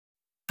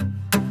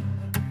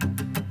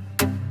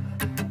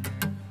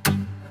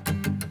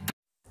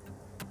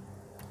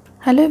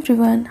Hello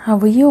everyone, how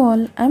are you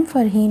all? I'm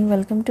Farheen.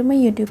 Welcome to my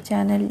YouTube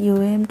channel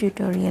UAM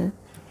Tutorial.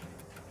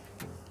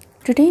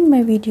 Today in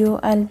my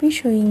video, I'll be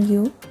showing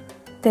you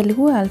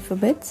Telugu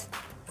alphabets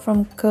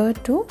from K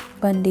to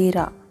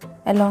Bandira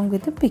along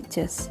with the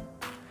pictures.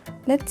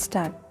 Let's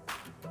start.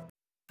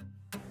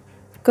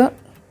 K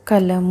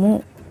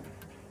Kalamu,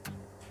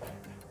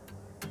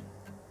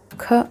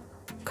 K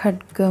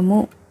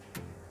Khadgamu,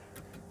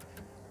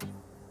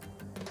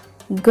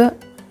 G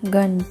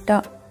Ganta,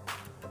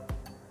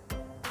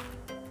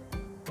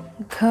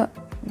 घ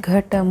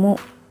घटमु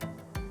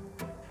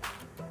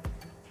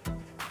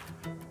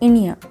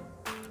इनिया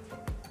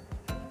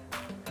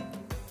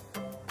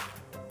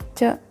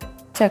च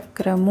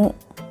चक्रमु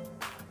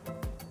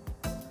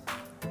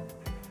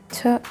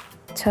छ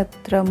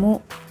छत्रमु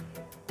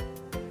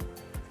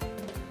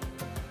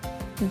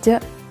ज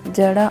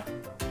जड़ा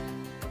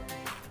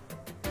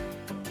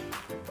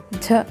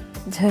झ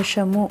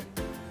झषमु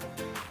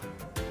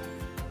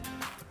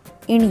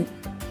इणि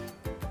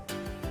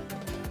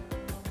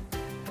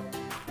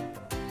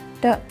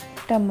ट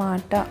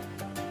टमाटा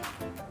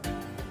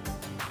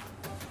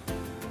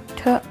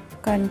ठ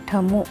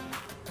कंठमु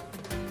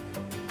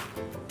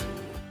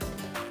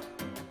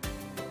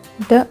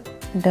ड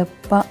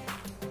डब्बा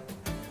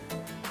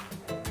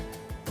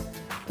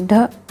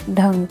ढ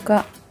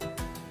ढंका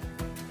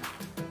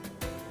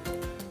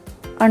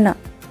अण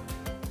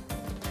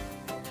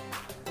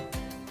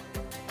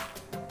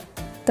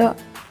त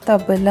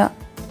तबला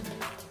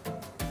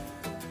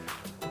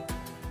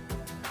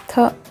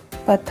थ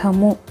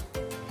पथमु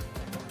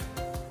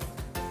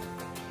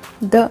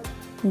द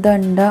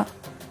दंडा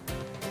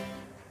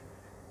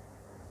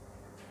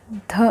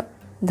ध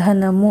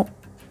धनमु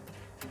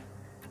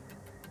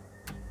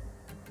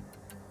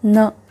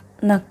न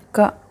नक्क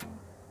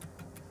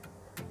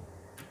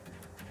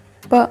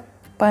प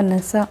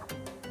पनस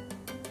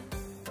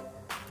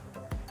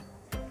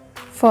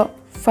फ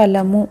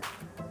फलमु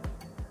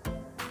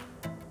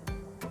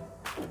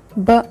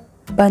ब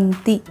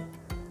बंती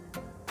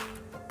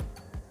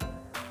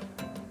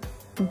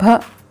भ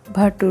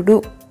भटुडु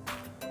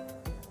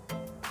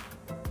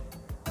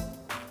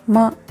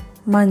म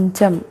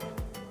मंचम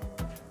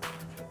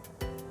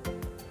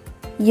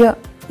य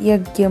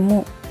यज्ञमु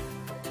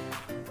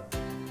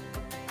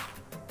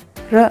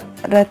र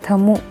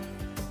रथमु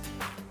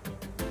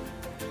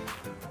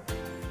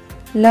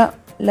ल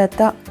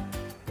लता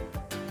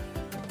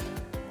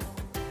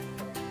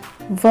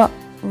व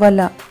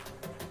वला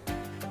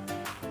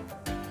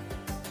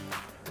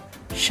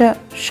श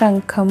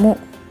शंखमु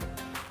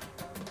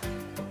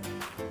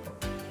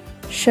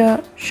ष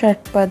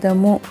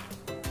षट्पदमु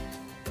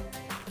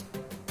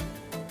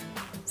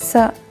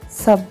स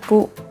सब्बु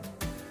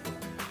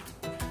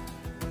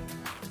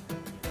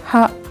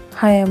ह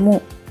हयमु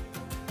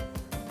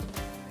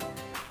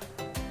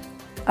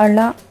अळ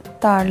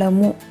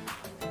ताళము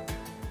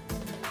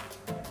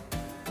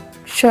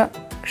క్ష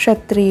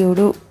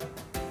క్షత్రియుడు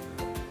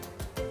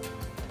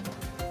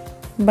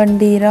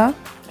బండిరా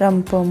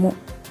రంపము.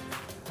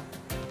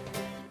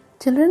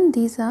 Children,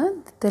 these are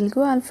the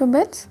Telugu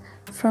alphabets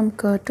from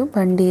K to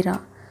Bandira.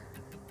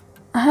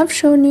 I have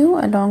shown you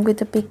along with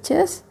the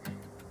pictures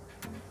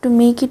to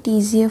make it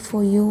easier for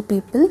you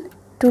people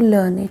to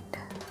learn it.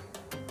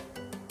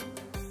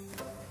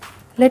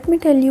 Let me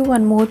tell you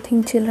one more thing,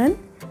 children,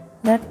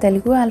 that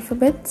Telugu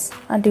alphabets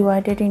are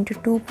divided into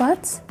two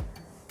parts,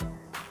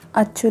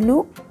 Achulu,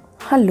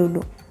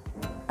 Hallulu.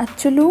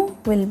 Achulu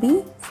will be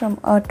from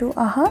A to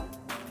Aha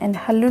and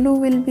Hallulu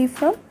will be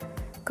from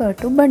K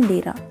to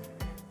Bandira.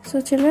 So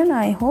children,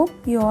 I hope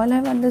you all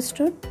have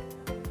understood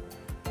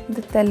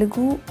the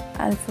Telugu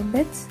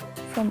alphabets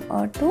from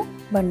A to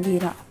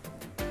Bandira.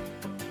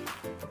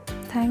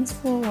 Thanks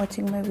for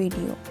watching my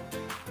video.